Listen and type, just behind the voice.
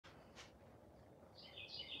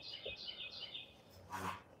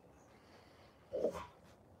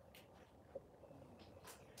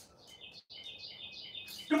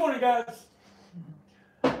morning, guys.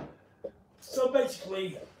 So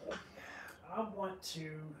basically, I want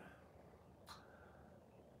to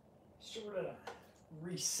sort of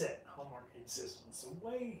reset Hallmark aid systems. The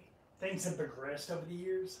way things have progressed over the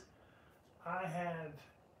years, I have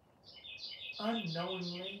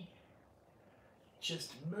unknowingly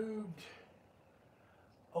just moved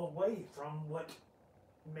away from what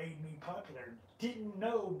made me popular. Didn't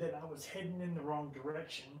know that I was heading in the wrong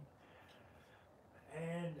direction.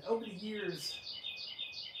 And over the years,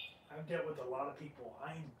 I've dealt with a lot of people.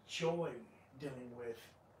 I enjoy dealing with,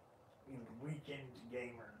 the weekend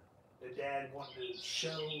gamer, the dad wanting to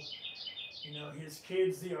show, his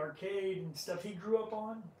kids the arcade and stuff he grew up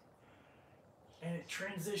on. And it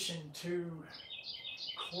transitioned to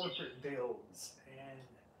corporate builds and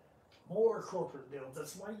more corporate builds.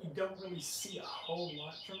 That's why you don't really see a whole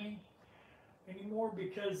lot from me anymore,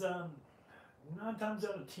 because 9 times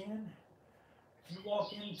out of 10, if you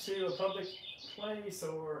walk into a public place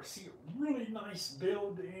or see a really nice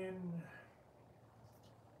build in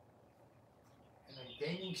a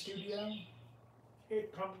gaming studio,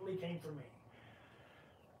 it probably came from me.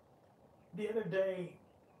 The other day,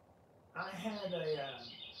 I had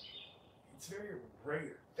it's very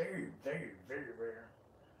rare, very, very, very rare.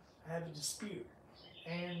 I had a dispute.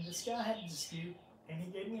 And this guy had a dispute, and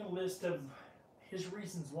he gave me a list of his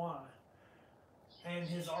reasons why. And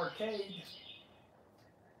his arcade,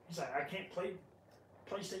 he's like, I can't play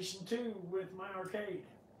PlayStation 2 with my arcade.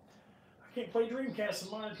 I can't play Dreamcast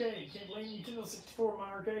in my arcade. Can't play Nintendo 64 in my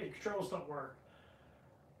arcade. Controls don't work.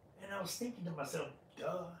 And I was thinking to myself,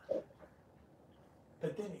 duh.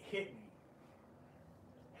 But then it hit me.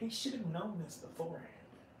 He should have known this beforehand.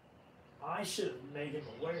 I should have made him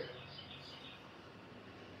aware.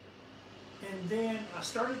 And then I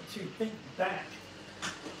started to think back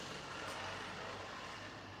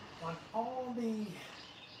on all the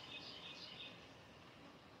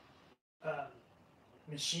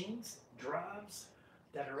machines, drives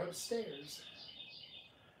that are upstairs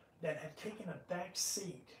that have taken a back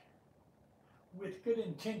seat with good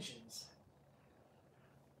intentions.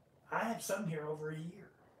 I have some here over a year.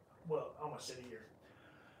 Well, almost a year.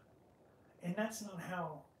 And that's not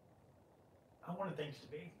how I wanted things to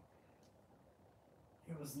be.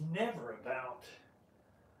 It was never about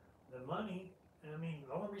the money.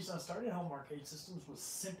 The only reason I started Hallmark Aid Systems was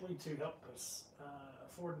simply to help us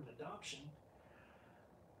afford an adoption.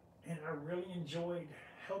 And I really enjoyed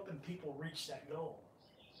helping people reach that goal.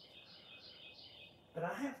 But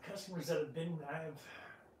I have customers that I have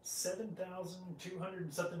 7,200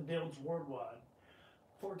 and something builds worldwide,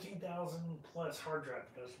 14,000 plus hard drive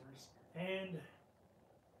customers, and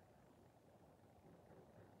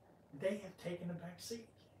they have taken a back seat.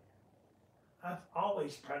 I've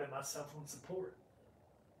always prided myself on support.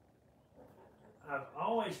 I've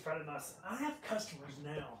always prided myself. I have customers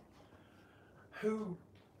now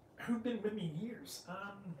who've been with me years.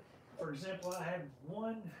 For example, I have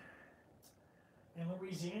one in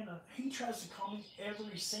Louisiana. He tries to call me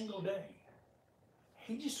every single day.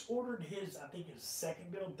 He just ordered his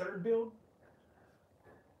second build, third build.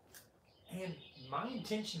 And my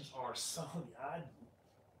intentions are solid. I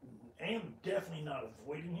am definitely not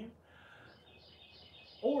avoiding him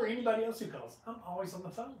or anybody else who calls. I'm always on the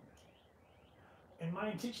phone. And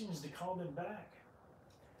my intention is to call them back.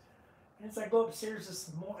 And so I go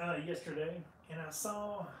upstairs yesterday, and I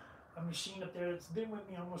saw a machine up there that's been with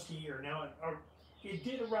me almost a year now. It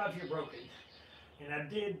did arrive here broken, and I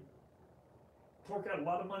did fork out a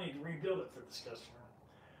lot of money to rebuild it for this customer.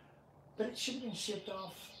 But it should have been shipped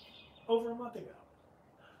off over a month ago.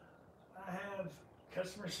 I have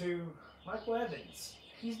customers who, Michael Evans,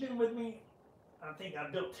 he's been with me. I think I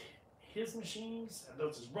built his machines. I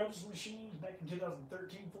built his brother's machines back in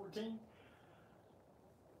 2013, 14.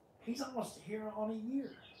 He's almost here on a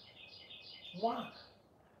year. Why?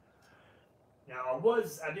 Now,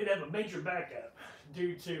 I did have a major backup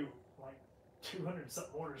due to like 200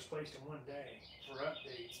 something orders placed in one day for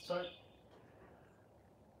updates, but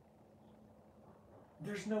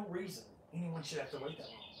there's no reason anyone should have to wait that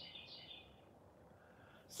long.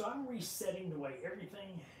 So I'm resetting the way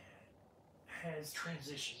everything has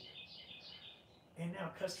transitioned. And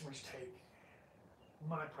now customers take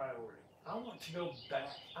my priority. I want to go back.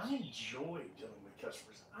 I enjoy dealing with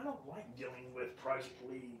customers. I don't like dealing with project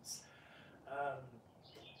leads.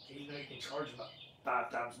 You can charge about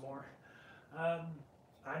 5 times more.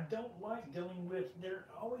 I don't like dealing with, they're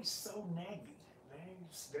always so naggy.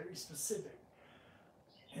 They're very specific.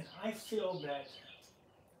 And I feel that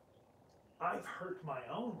I've hurt my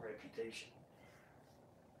own reputation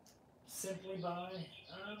simply by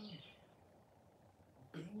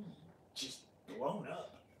being just blown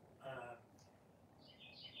up.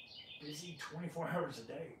 busy 24 hours a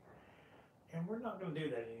day. And we're not going to do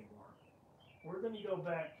that anymore. We're going to go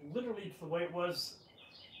back literally to the way it was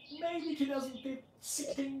maybe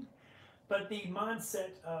 2016, but the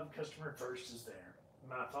mindset of customer first is there.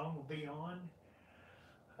 My phone will be on.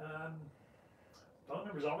 Um, Phone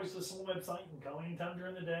numbers always listed on the website. You can call anytime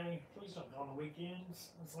during the day. Please don't call on the weekends.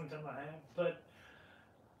 That's the only time I have. But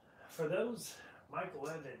for those, Michael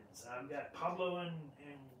Evans, I've got Pablo in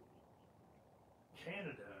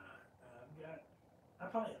Canada. I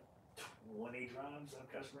probably have 20 drives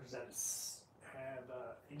of customers that have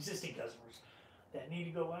existing customers that need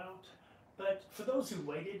to go out. But for those who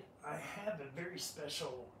waited, I have a very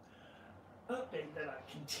special update that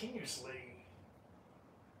I continuously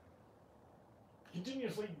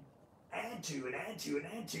add to and add to and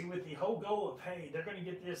add to with the whole goal of, hey, they're going to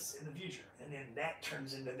get this in the future. And then that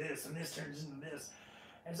turns into this and this turns into this.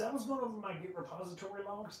 As I was going over my Git repository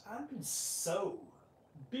logs, I've been so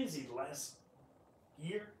busy the last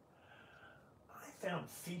year. I found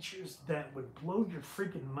features that would blow your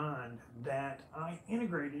freaking mind that I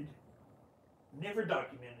integrated, never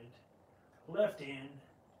documented, left in,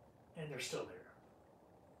 and they're still there.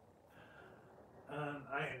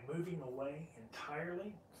 I am moving away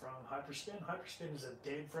entirely from Hyperspin. Hyperspin is a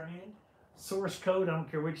dead front end. Source code, I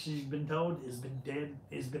don't care which you've been told, has been dead,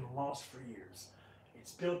 has been lost for years.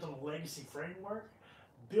 It's built on a legacy framework.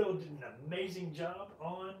 Bill did an amazing job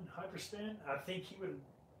on Hyperspin. I think he would have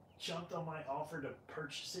jumped on my offer to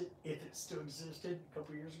purchase it if it still existed a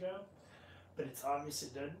couple years ago, but it's obvious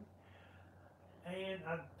it doesn't. And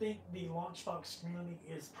I think the Launchbox community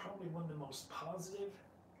is probably one of the most positive,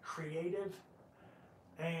 creative,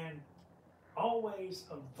 and always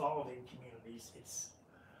evolving communities.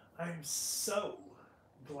 I am so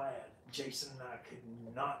glad Jason and I could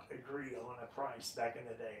not agree on a price back in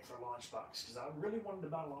the day for Launchbox, because I really wanted to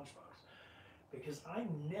buy Launchbox, because I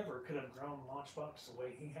never could have grown Launchbox the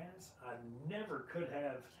way he has. I never could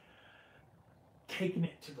have taken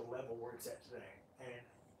it to the level where it's at today.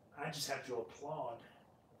 And I just have to applaud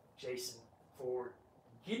Jason for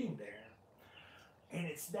getting there. And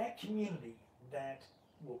it's that community that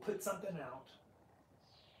will put something out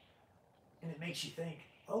and it makes you think,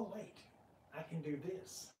 oh wait, I can do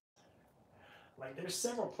this. Like there's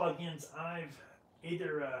several plugins I've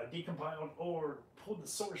either decompiled or pulled the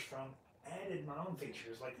source from, added my own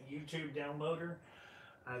features, like the YouTube downloader.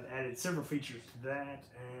 I've added several features to that,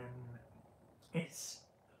 and it's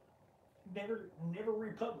never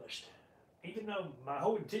republished. Even though my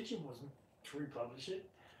whole intention was to republish it,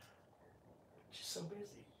 just so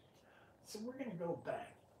busy. So we're going to go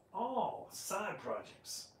back. All side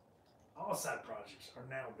projects are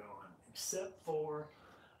now gone, except for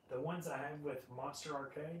the ones I have with Monster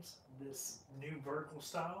Arcades, this new vertical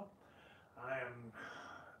style. I am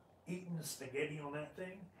eating the spaghetti on that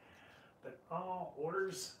thing, but all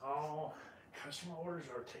customer orders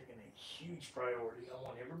are taking a huge priority. I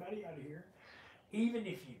want everybody out of here. Even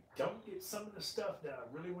if you don't get some of the stuff that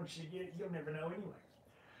I really want you to get, you'll never know anyway.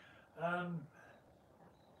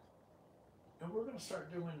 And we're going to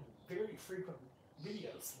start doing very frequent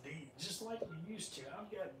videos, just like we used to.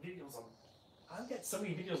 I've got so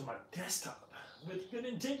many videos on my desktop with good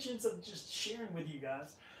intentions of just sharing with you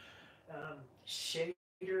guys.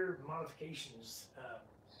 Shader modifications.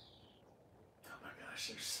 Oh my gosh,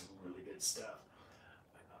 there's some really good stuff.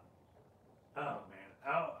 Oh man,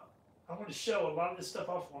 I want to show a lot of this stuff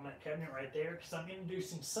off on that cabinet right there, because I'm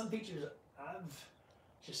introducing some features I've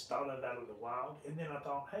just thought of out of the wild, and then I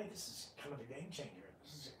thought, hey, this is kind of a game changer.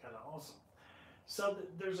 This is kind of awesome. So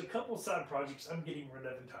there's a couple side projects I'm getting rid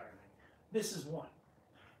of entirely. This is one.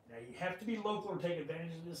 Now you have to be local to take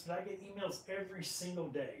advantage of this, but I get emails every single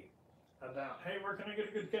day about, hey, where can I get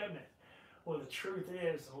a good cabinet? Well, the truth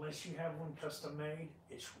is, unless you have one custom made,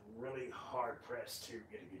 it's really hard pressed to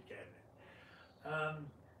get a good cabinet.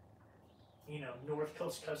 North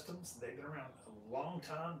Coast Customs, they've been around a long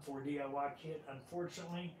time for a DIY kit.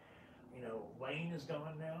 Unfortunately, Wayne is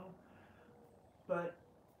gone now. But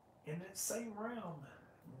in that same realm,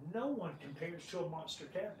 no one compares to a monster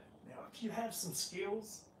cabinet. Now, if you have some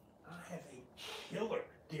skills, I have a killer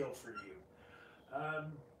deal for you.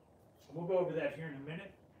 We'll go over that here in a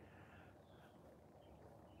minute.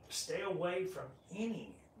 Stay away from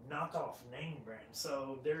any knockoff name brand.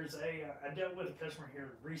 So I dealt with a customer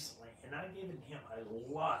here recently, and I've given him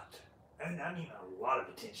a lot, and I mean a lot of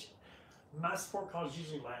attention. My support calls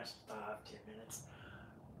usually last 5-10 minutes.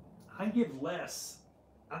 I give less.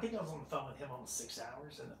 I think I was on the phone with him almost 6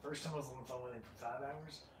 hours, and the first time I was on the phone with him for 5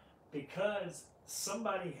 hours, because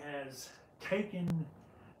somebody has taken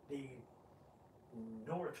the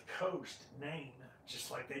North Coast name, just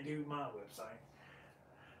like they do my website,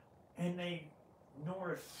 and they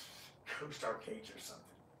North Coast Arcades or something.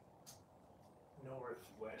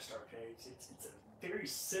 Northwest Arcades. It's a very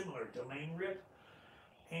similar domain rip,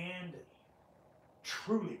 and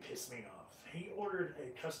truly pissed me off. He ordered a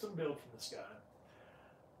custom build from this guy,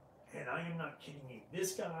 and I am not kidding you.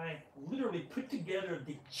 This guy literally put together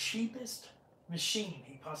the cheapest machine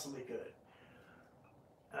he possibly could.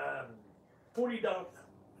 $40,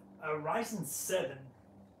 a Ryzen 7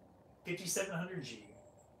 5700G,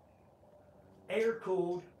 air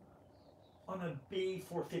cooled on a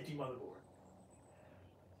B450 motherboard.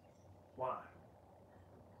 Why?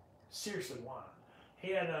 Seriously, why?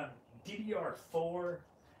 He had a DDR4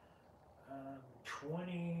 I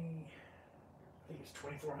think it's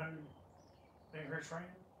 2400 megahertz RAM.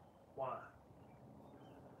 Why?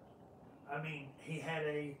 I mean, he had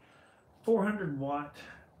a 400 watt,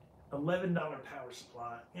 $11 power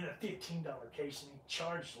supply in a $15 case, and he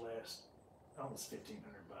charged less, almost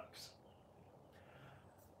 $1,500 bucks.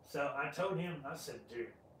 So I told him, I said,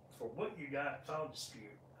 dude, for what you got, file a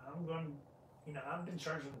dispute. I'm going, I've been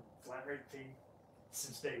charging flat rate fee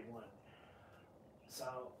since day one.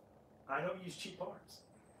 So I don't use cheap parts.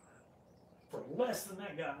 For less than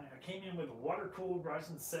that guy, I came in with a water-cooled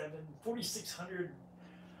Ryzen 7, 4600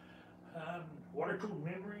 water-cooled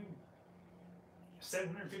memory,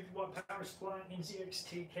 750 watt power supply,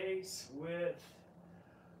 NZXT case with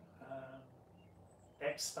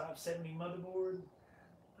X570 motherboard.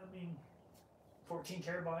 I mean, 14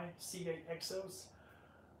 terabyte C8 Exos.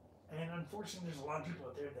 And unfortunately, there's a lot of people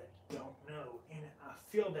out there that don't know. And I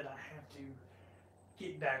feel that I have to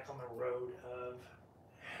get back on the road of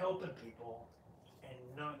helping people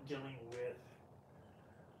and not dealing with,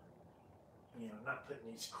 not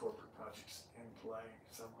putting these corporate projects in play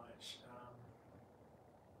so much.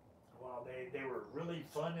 While they were really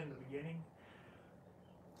fun in the beginning,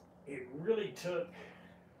 it really took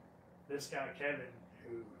this guy, Kevin,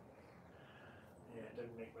 who, it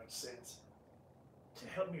doesn't make much sense, to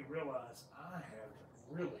help me realize I have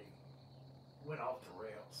really went off the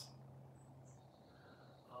rails.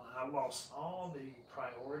 I lost all the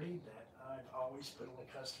priority that I've always put on the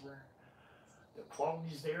customer. The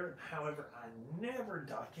quality's there, however, I never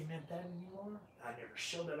document that anymore. I never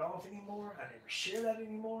show that off anymore. I never share that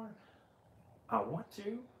anymore. I want to, I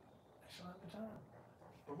just don't have the time.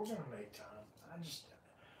 But we're gonna make time.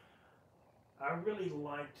 I really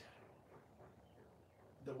liked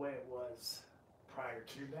the way it was prior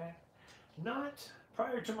to that. Not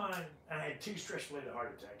prior to I had 2 stress-related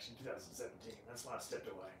heart attacks in 2017. That's why I stepped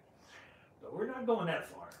away. But we're not going that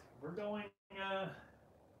far. We're going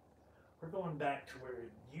back to where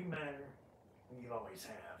you matter, and you always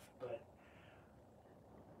have. But,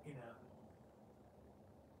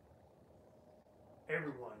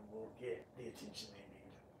 everyone will get the attention they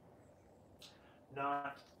need.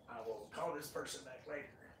 Not, I will call this person back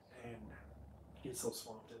later and get so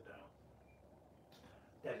swamped in that.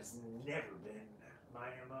 That has never been my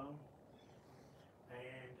MO.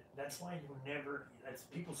 And that's why you never,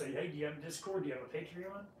 people say, hey, do you have a Discord? Do you have a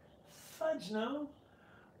Patreon? Fudge, no.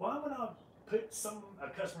 Why would I put a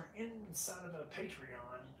customer inside of a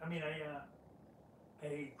Patreon,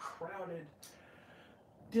 a crowded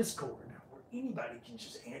Discord where anybody can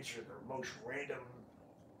just answer their most random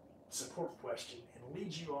support question and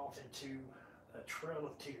lead you off into a trail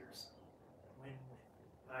of tears when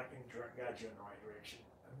I can guide you in the right direction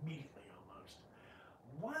immediately almost.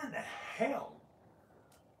 Why in the hell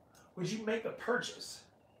would you make a purchase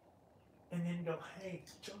and then go, hey,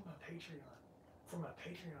 join my Patreon? For my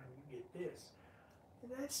Patreon, you get this.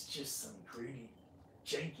 That's just some greedy,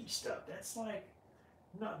 janky stuff. That's like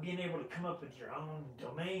not being able to come up with your own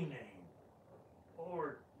domain name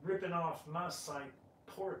or ripping off my site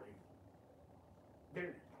poorly.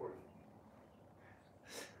 Very poorly.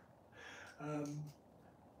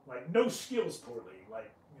 Like no skills poorly.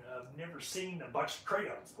 Like I've never seen a bunch of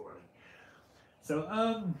crayons poorly. So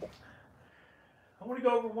I want to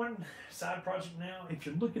go over one side project now. If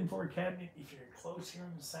you're looking for a cabinet, if you're close here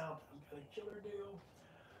in the South, I've got a killer deal.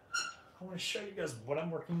 I want to show you guys what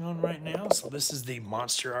I'm working on right now. So this is the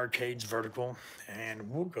Monster Arcades vertical,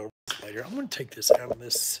 and we'll go later. I'm going to take this out of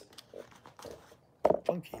this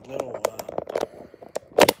funky little,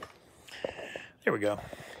 there we go.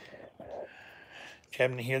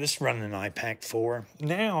 Cabinet here. This is running an iPac 4.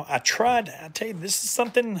 Now, I tell you, this is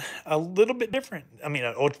something a little bit different. An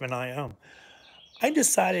Ultimate IO. I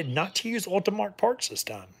decided not to use Ultimark parts this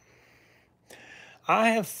time. I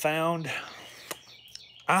have found,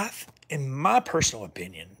 in my personal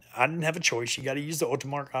opinion, I didn't have a choice. You got to use the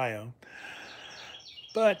Ultimark IO.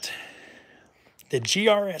 But the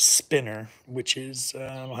GRS spinner, which is,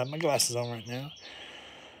 I don't have my glasses on right now.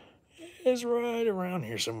 is right around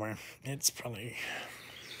here somewhere. It's probably,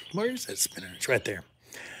 where is that spinner? It's right there.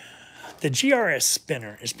 The GRS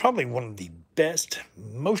spinner is probably one of the best,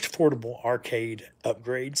 most affordable arcade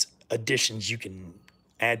upgrades, additions you can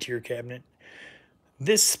add to your cabinet.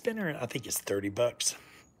 This spinner, I think, is 30 bucks.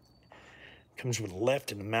 Comes with a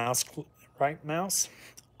left and a mouse, right mouse.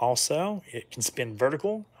 Also, it can spin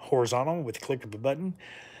vertical, horizontal with a click of a button.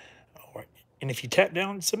 And if you tap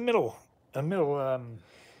down, it's a middle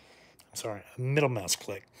mouse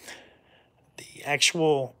click. The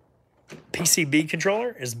actual PCB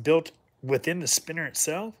controller is built within the spinner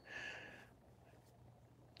itself.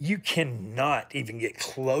 You cannot even get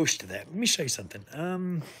close to that. Let me show you something.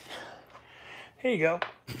 Here you go.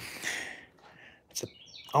 It's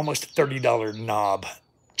almost a $30 knob.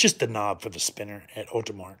 Just the knob for the spinner at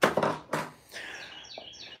Ultimart.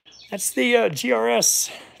 That's the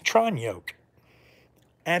GRS Tron yoke.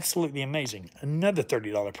 Absolutely amazing. Another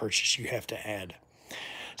 $30 purchase you have to add.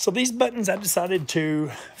 So these buttons I decided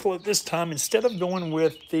to float this time instead of going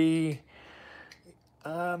with the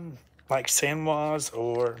like Sanwas,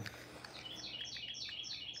 or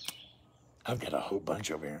I've got a whole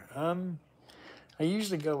bunch over here. I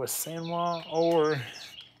usually go with Sanwa or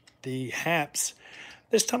the Haps.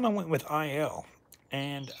 This time I went with IL,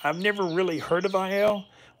 and I've never really heard of IL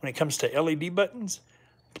when it comes to LED buttons,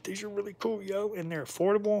 but these are really cool, yo, and they're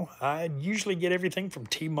affordable. I usually get everything from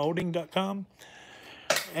tmolding.com.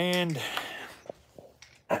 And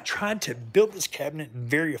I tried to build this cabinet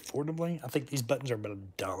very affordably. I think these buttons are about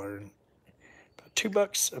 $1, about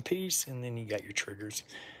 $2 a piece, and then you got your triggers,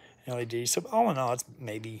 LED. So all in all, it's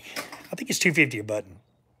maybe, I think it's $2.50 a button.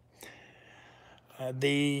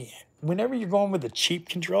 Whenever you're going with a cheap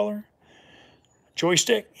controller,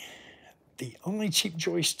 joystick, the only cheap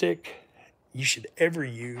joystick you should ever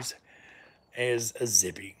use is a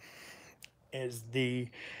Zippy. The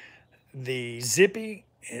Zippy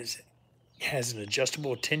has an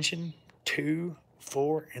adjustable tension, 2,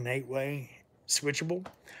 4, and 8-way switchable.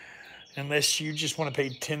 Unless you just want to pay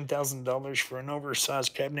 $10,000 for an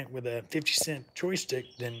oversized cabinet with a 50-cent joystick,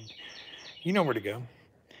 then you know where to go.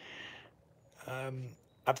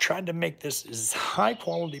 I've tried to make this as high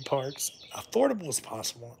quality parts, affordable as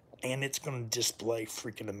possible, and it's going to display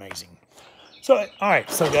freaking amazing. So, all right,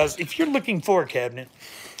 so guys, if you're looking for a cabinet,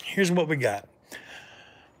 here's what we got.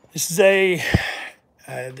 This is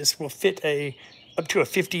this will fit up to a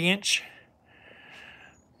 50-inch.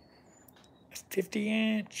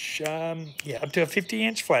 50-inch, yeah, up to a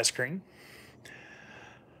 50-inch flat screen.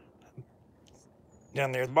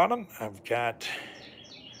 Down there at the bottom, I've got,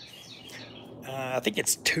 I think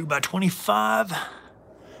it's 2x25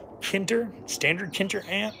 Kenter, standard Kenter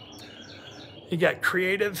amp. You got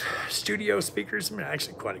creative studio speakers, I mean,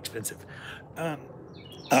 actually quite expensive. A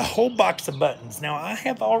whole box of buttons. Now, I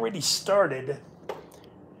have already started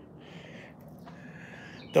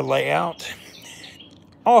the layout.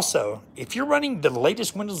 Also, if you're running the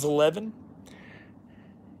latest Windows 11,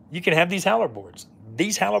 you can have these howler boards.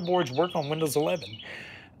 These howler boards work on Windows 11.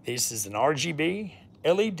 This is an RGB,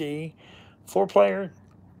 LED, 4-player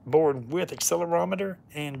board with accelerometer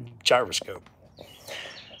and gyroscope.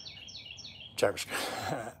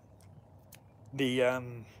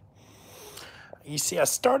 You see, I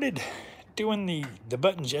started doing the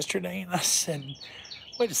buttons yesterday, and I said,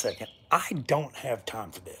 wait a second, I don't have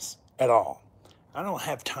time for this at all. I don't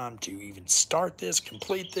have time to even start this,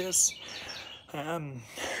 complete this.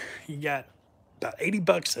 You got about 80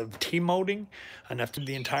 bucks of T-molding, enough to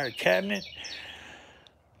the entire cabinet.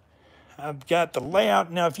 I've got the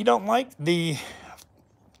layout. Now, if you don't like the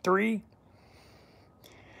 3,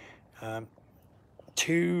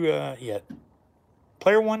 2,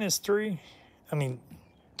 player 1 is 3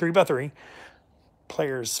 by 3.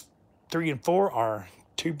 Players 3 and 4 are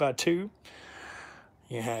 2 by 2.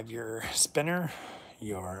 You have your spinner,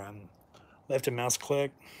 your left and mouse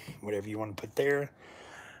click, whatever you want to put there.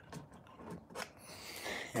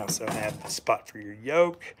 You also have the spot for your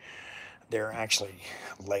yoke. There are actually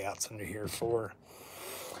layouts under here for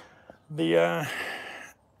the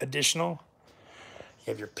additional.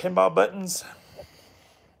 You have your pinball buttons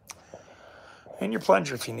and your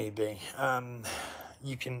plunger if you need be.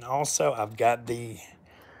 You can also, I've got the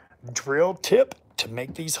drill tip to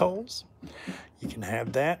make these holes. You can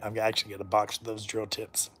have that. I've actually got a box of those drill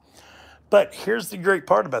tips. But here's the great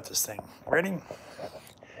part about this thing. Ready?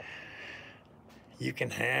 You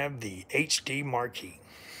can have the HD marquee.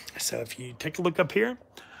 So if you take a look up here,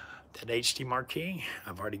 that HD marquee,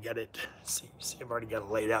 I've already got it. See, I've already got it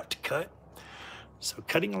laid out to cut. So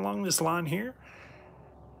cutting along this line here,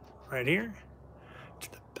 right here, to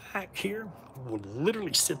the back here will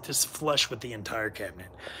literally sit this flush with the entire cabinet.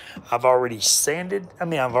 I've already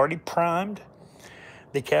I've already primed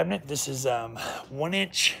the cabinet. This is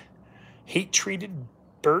 1-inch heat treated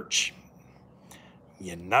birch.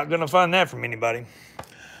 You're not gonna find that from anybody.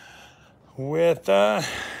 With I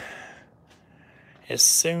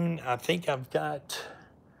think I've got,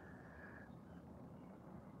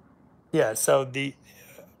 so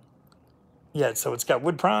it's got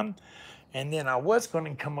wood prime, and then I was going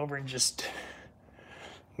to come over and just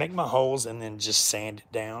make my holes and then just sand it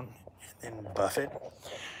down and then buff it.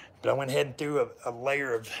 But I went ahead and threw a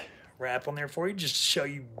layer of wrap on there for you just to show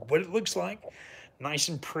you what it looks like. Nice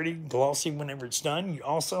and pretty, glossy whenever it's done. You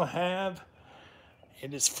also have,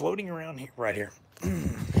 it is floating around here, right here.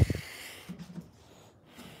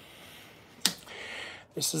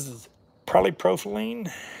 This is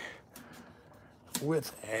polypropylene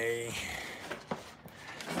with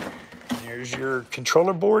there's your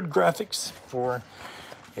controller board graphics for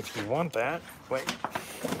if you want that. Wait.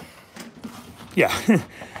 Yeah,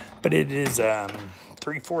 but it is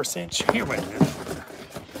 3/4 inch. Here, wait a minute.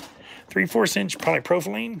 3/4 inch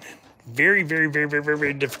polypropylene. Very, very, very, very, very,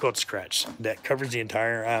 very difficult to scratch. That covers the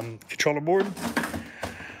entire controller board.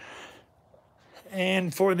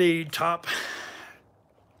 And for the top,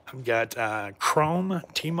 I've got chrome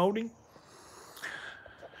T-molding.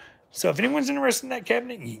 So if anyone's interested in that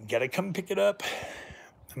cabinet, you gotta come pick it up.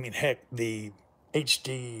 I mean, heck, the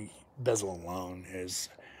HD bezel alone is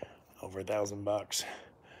over $1,000,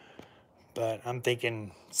 but I'm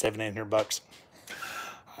thinking $700-800.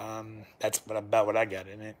 That's about what I got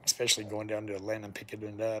in it, especially going down to Atlanta and picking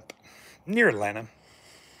it up near Atlanta.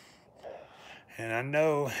 And I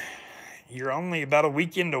know you're only about a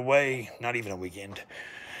weekend away, not even a weekend.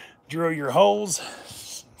 Drill your holes,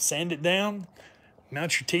 sand it down,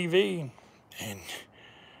 mount your TV, and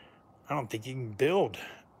I don't think you can build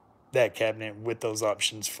that cabinet with those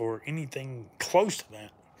options for anything close to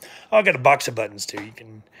that. Oh, I got a box of buttons too. You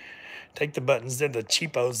can take the buttons. They're the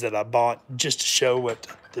cheapos that I bought just to show what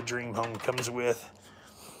the dream home comes with.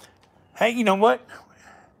 Hey, you know what?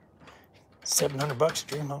 $700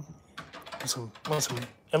 dream home. Want some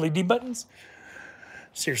LED buttons?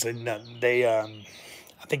 Seriously, no, I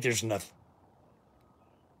think there's enough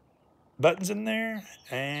buttons in there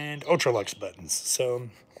and Ultralux buttons. So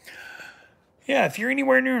yeah, if you're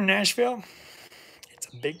anywhere near Nashville, it's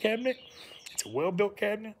a big cabinet. It's a well-built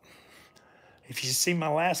cabinet. If you see my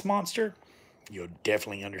last monster, you'll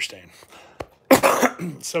definitely understand.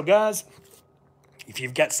 So guys, if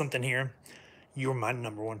you've got something here, you're my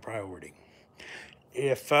 #1 priority.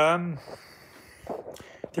 If there's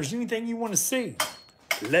anything you want to see,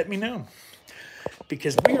 let me know,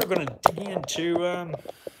 because we are going to dig into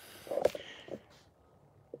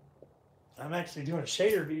I'm actually doing a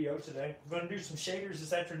shader video today. I'm going to do some shaders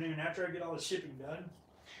this afternoon after I get all the shipping done.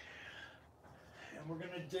 And we're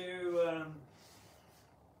going to do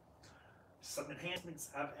some enhancements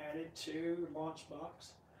I've added to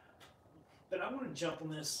Launchbox. But I want to jump on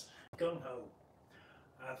this gung-ho.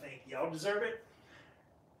 I think y'all deserve it.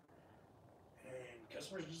 And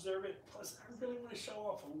customers deserve it. Plus, I really want to show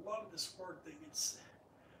off a lot of this work that gets,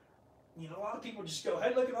 a lot of people just go,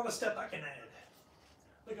 hey, look at all the stuff I can add.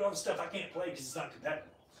 Look at all the stuff I can't play because it's not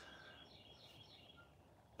compatible.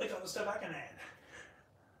 Look at all the stuff I can add.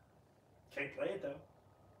 Can't play it though.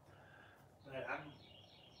 But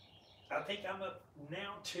I think I'm up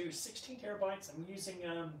now to 16 terabytes. I'm using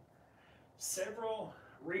several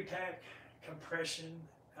repack compression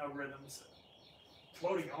algorithms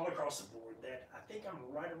floating all across the board that I think I'm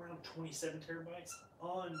right around 27 terabytes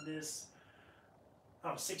on this.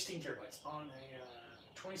 16 terabytes on a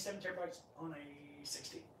 27 terabytes on a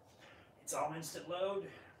 16. It's all instant load,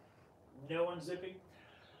 no unzipping,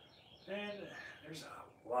 and there's a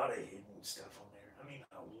lot of hidden stuff on there. I mean,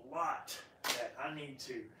 a lot that I need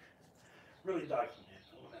to really document.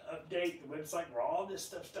 I want to update the website where all this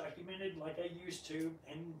stuff's documented like I used to,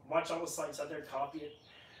 and watch all the sites out there, copy it,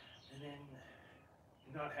 and then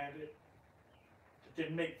not have it, but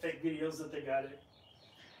then make fake videos that they got it.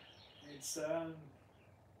 It's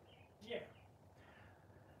yeah.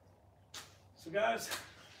 So guys,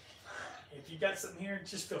 if you got something here,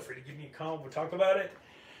 just feel free to give me a call. We'll talk about it,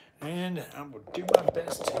 and I will do my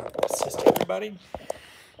best to assist everybody.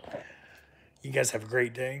 You guys have a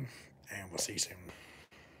great day, and we'll see you soon.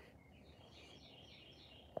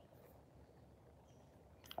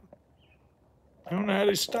 I don't know how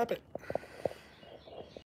to stop it.